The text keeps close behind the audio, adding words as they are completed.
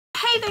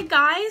Hey there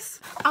guys,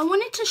 I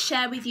wanted to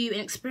share with you an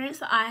experience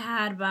that I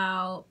had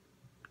about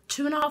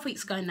 2.5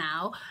 weeks ago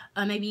now,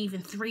 maybe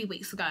even 3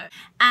 weeks ago.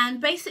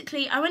 And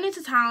basically I went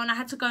into town. I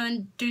had to go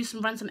and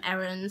run some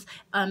errands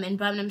in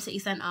Birmingham city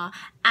centre,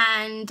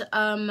 and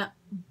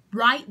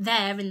right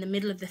there in the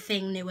middle of the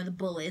thing near where the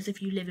bull is,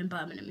 if you live in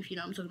Birmingham, if you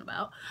know what I'm talking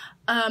about,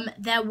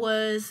 there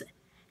was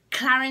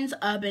Clarins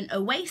Urban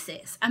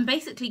Oasis. And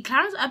basically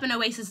Clarins Urban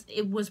Oasis,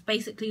 it was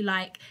basically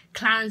like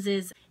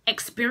Clarins'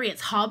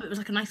 Experience hub. It was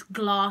like a nice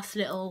glass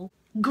little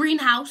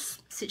greenhouse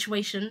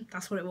situation,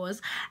 that's what it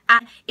was,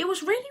 and it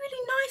was really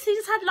nice. They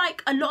just had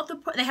like a lot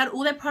of they had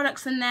all their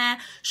products in there,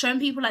 showing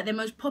people like their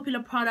most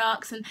popular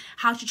products and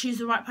how to choose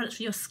the right products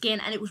for your skin,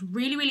 and it was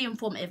really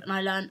informative, and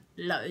I learned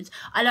loads.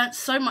 I learned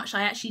so much.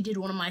 I actually did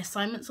one of my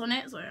assignments on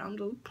it, so I'm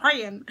just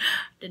praying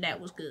that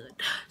that was good.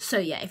 So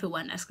yeah, if it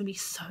weren't, that's gonna be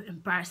so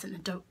embarrassing,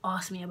 and don't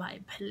ask me about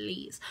it,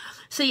 please.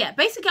 So yeah,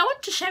 basically I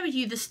wanted to share with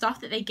you the stuff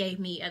that they gave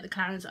me at the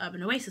Clarins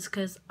Urban Oasis,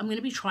 because I'm gonna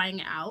be trying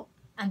it out.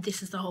 And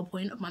this is the whole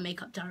point of my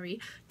makeup diary,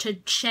 to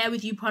share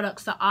with you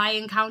products that I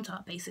encounter,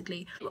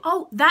 basically.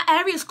 Oh, that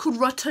area is called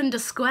Rotunda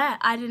Square.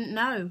 I didn't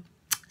know.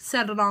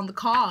 Said it on the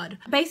card.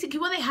 Basically,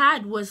 what they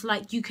had was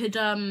like you could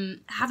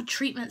have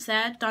treatments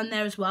there, done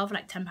there as well for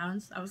like £10.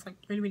 I was like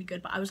really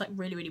good, but I was like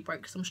really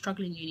broke because I'm a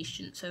struggling uni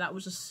student. So that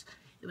was just,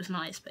 it was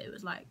nice, but it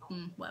was like,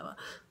 whatever.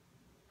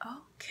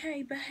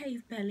 Okay,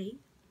 behave, belly.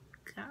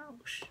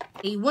 Gosh.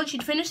 Once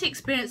you'd finished the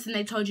experience, and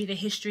they told you the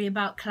history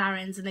about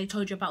Clarins, and they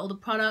told you about all the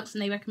products,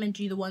 and they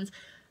recommended you the ones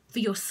for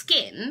your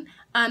skin,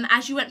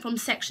 as you went from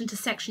section to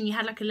section, you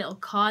had like a little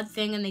card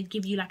thing, and they'd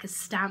give you like a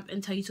stamp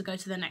and tell you to go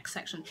to the next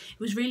section. It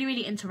was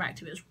really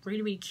interactive. It was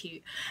really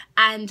cute.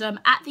 And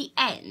at the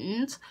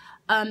end,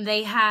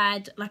 they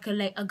had like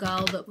a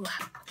girl that was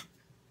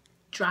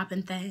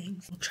trapping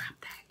things.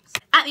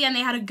 At the end,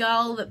 they had a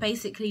girl that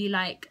basically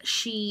like,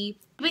 she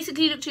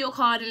basically looked at your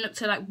card and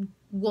looked at like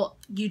what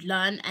you'd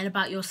learn and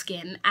about your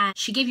skin, and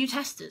she gave you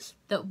testers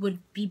that would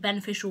be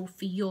beneficial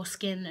for your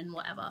skin and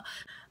whatever.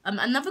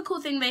 Another cool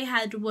thing they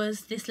had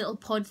was this little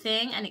pod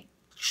thing, and it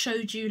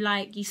showed you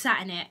like, you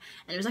sat in it,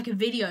 and it was like a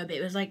video, but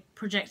it was like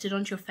projected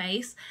onto your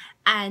face,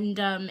 and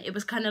it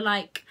was kind of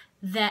like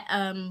that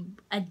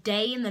a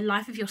day in the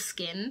life of your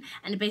skin,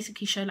 and it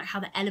basically showed like how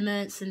the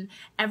elements and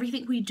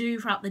everything we do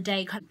throughout the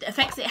day, the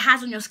effects it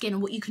has on your skin,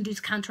 and what you can do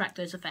to counteract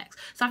those effects.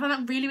 So I found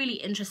that really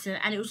interesting,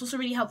 and it was also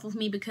really helpful for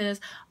me because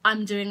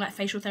I'm doing like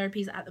facial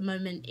therapies at the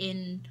moment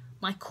in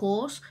my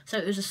course, so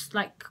it was just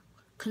like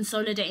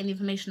consolidating the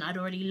information I'd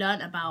already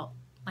learned about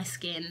my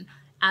skin,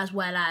 as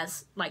well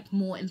as like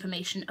more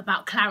information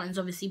about Clarins,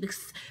 obviously,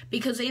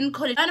 because in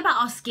college we learn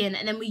about our skin,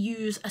 and then we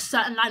use a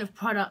certain line of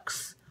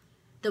products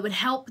that would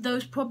help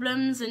those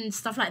problems and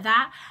stuff like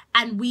that.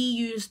 And we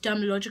use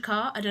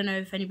Dermalogica. I don't know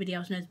if anybody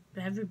else knows,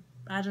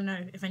 I don't know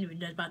if anybody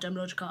knows about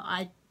Dermalogica.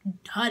 I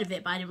heard of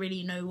it, but I didn't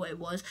really know what it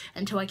was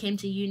until I came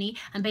to uni.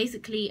 And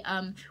basically,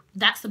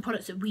 that's the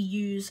products that we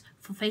use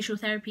for facial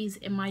therapies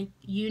in my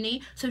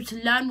uni. So to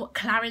learn what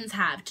Clarins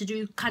have, to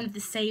do kind of the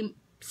same,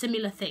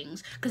 similar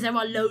things, because there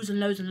are loads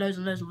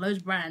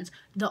of brands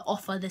that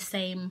offer the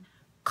same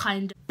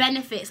kind of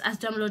benefits as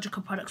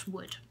Dermalogica products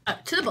would.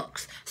 To the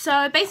box.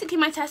 So basically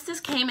my testers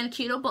came in a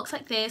cute little box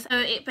like this. So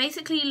it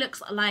basically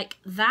looks like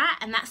that,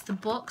 and that's the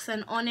box,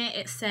 and on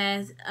it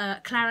says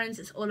Clarins,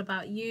 it's all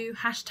about you,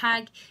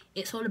 hashtag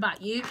it's all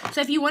about you.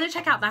 So if you want to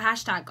check out the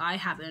hashtag,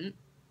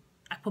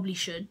 I probably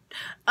should,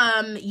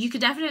 you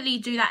could definitely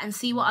do that and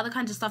see what other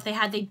kinds of stuff they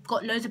had. They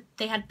got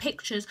they had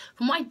pictures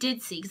from what I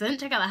did see, because I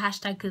didn't check out the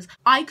hashtag because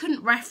I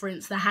couldn't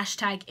reference the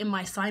hashtag in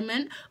my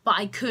assignment, but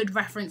I could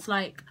reference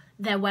like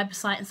their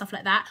website and stuff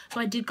like that.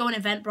 So I did go on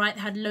Eventbrite. They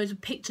had loads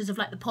of pictures of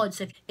like the pod.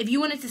 So if you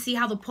wanted to see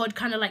how the pod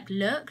kind of like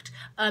looked,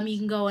 you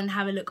can go and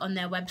have a look on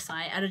their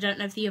website. And I don't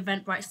know if the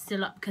Eventbrite's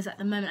still up, because at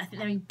the moment I think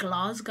they're in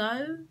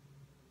Glasgow.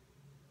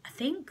 I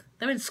think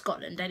they're in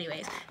Scotland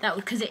anyways. That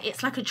was because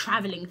it's like a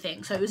traveling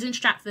thing. So it was in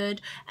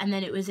Stratford, and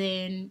then it was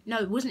in, no,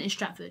 it wasn't in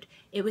Stratford,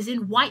 it was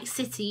in White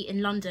City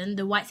in London,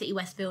 the White City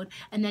Westfield,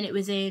 and then it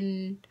was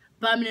in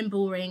Birmingham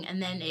Bullring,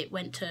 and then it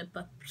went to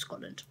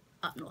Scotland,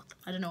 up north.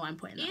 I don't know why I'm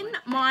pointing that way.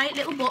 In my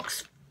little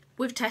box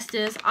with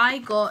testers, I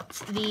got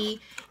the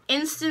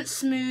Instant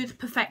Smooth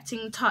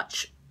Perfecting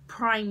Touch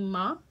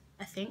Primer,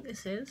 I think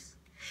this is.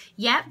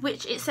 Yeah,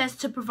 which it says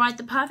to provide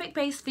the perfect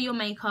base for your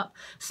makeup,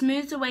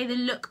 smooths away the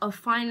look of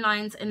fine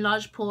lines,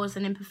 enlarged pores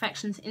and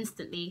imperfections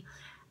instantly.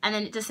 And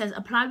then it just says,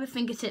 apply with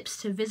fingertips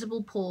to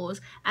visible pores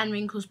and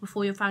wrinkles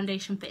before your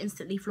foundation for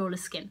instantly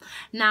flawless skin.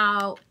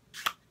 Now,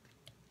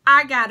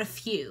 I got a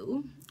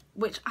few,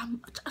 which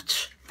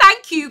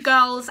thank you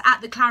girls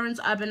at the Clarins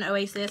Urban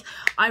Oasis.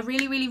 I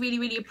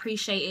really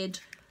appreciated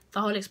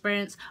the whole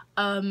experience.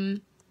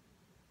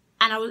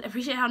 And I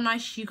appreciate how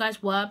nice you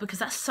guys were, because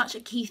that's such a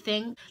key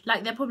thing.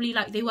 Like, they're probably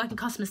like, they work in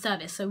customer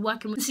service, so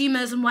working with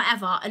consumers and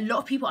whatever, a lot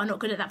of people are not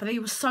good at that, but they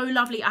were so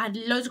lovely. I had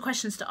loads of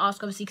questions to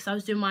ask, obviously, because I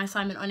was doing my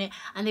assignment on it,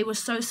 and they were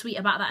so sweet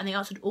about that, and they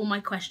answered all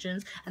my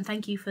questions. And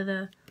thank you for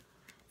the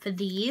for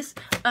these.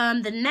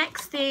 The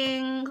next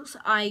things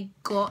I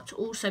got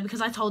also, because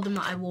I told them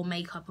that I wore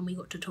makeup and we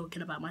got to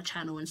talking about my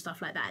channel and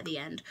stuff like that at the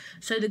end.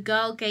 So the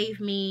girl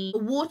gave me a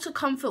Water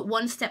Comfort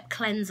One Step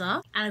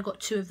Cleanser, and I got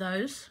 2 of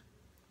those.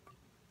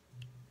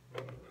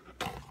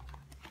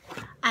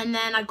 And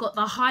then I got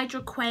the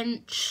Hydra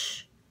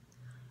Quench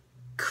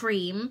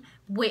cream,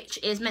 which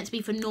is meant to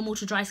be for normal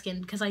to dry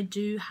skin, because I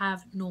do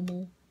have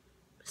normal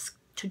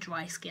to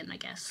dry skin, I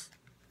guess.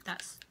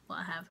 That's what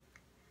I have.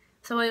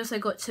 So I also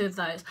got 2 of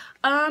those.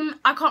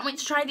 I can't wait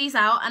to try these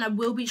out, and I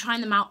will be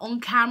trying them out on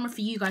camera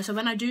for you guys. So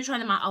when I do try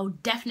them out, I'll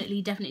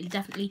definitely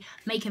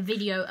make a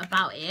video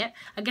about it.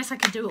 I guess I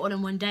could do it all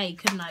in one day,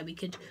 couldn't I? We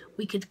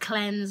could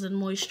cleanse and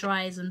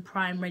moisturize and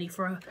prime, ready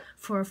for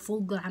a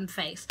full glam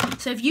face.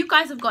 So if you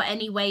guys have got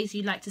any ways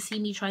you'd like to see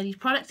me try these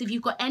products, if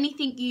you've got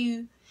anything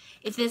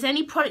if there's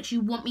any products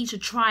you want me to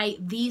try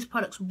these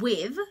products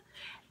with,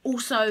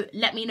 also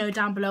let me know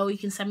down below. You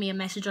can send me a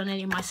message on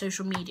any of my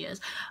social medias.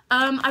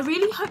 I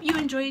really hope you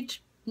enjoyed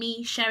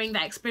me sharing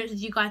that experience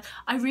with you guys.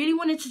 I really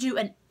wanted to do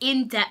an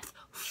in-depth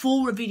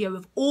full video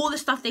of all the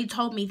stuff they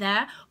told me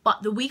there,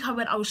 but the week I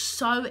went, I was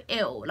so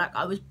ill. Like,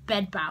 I was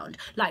bedbound.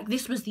 Like,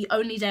 this was the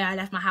only day I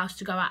left my house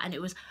to go out, and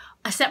it was,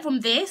 except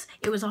from this,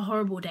 it was a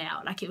horrible day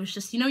out. Like, it was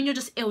just, you know when you're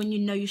just ill and you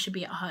know you should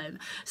be at home.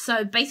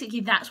 So basically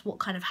that's what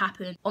kind of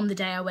happened on the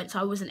day I went. So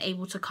I wasn't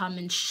able to come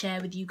and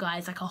share with you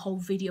guys like a whole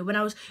video. When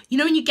I was, you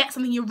know when you get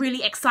something, you're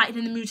really excited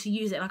in the mood to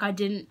use it. Like, I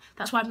didn't,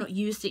 that's why I've not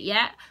used it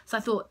yet. So I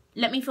thought,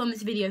 let me film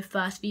this video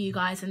first for you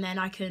guys, and then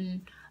I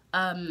can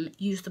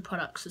use the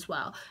products as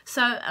well.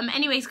 So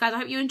anyways guys, I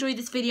hope you enjoyed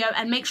this video,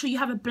 and make sure you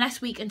have a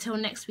blessed week until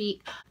next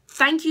week.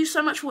 Thank you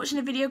so much for watching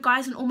the video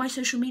guys, and all my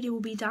social media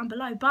will be down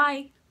below.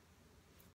 Bye.